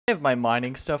have my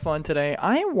mining stuff on today.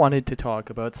 I wanted to talk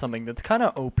about something that's kind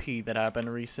of OP that happened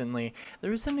recently.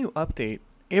 There was a new update.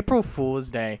 April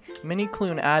Fool's Day,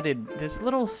 Minikloon added this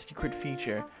little secret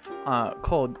feature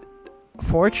called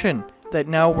Fortune that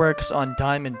now works on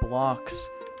diamond blocks.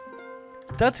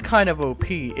 That's kind of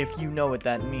OP if you know what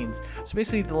that means. So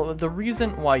basically the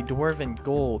reason why Dwarven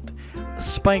Gold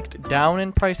spiked down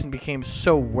in price and became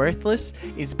so worthless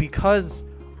is because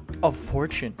of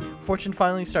Fortune. Fortune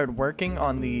finally started working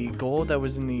on the gold that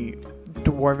was in the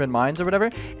Dwarven mines or whatever,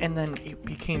 and then it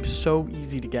became so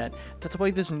easy to get. That's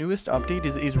why this newest update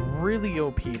is really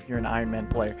OP if you're an Iron Man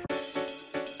player.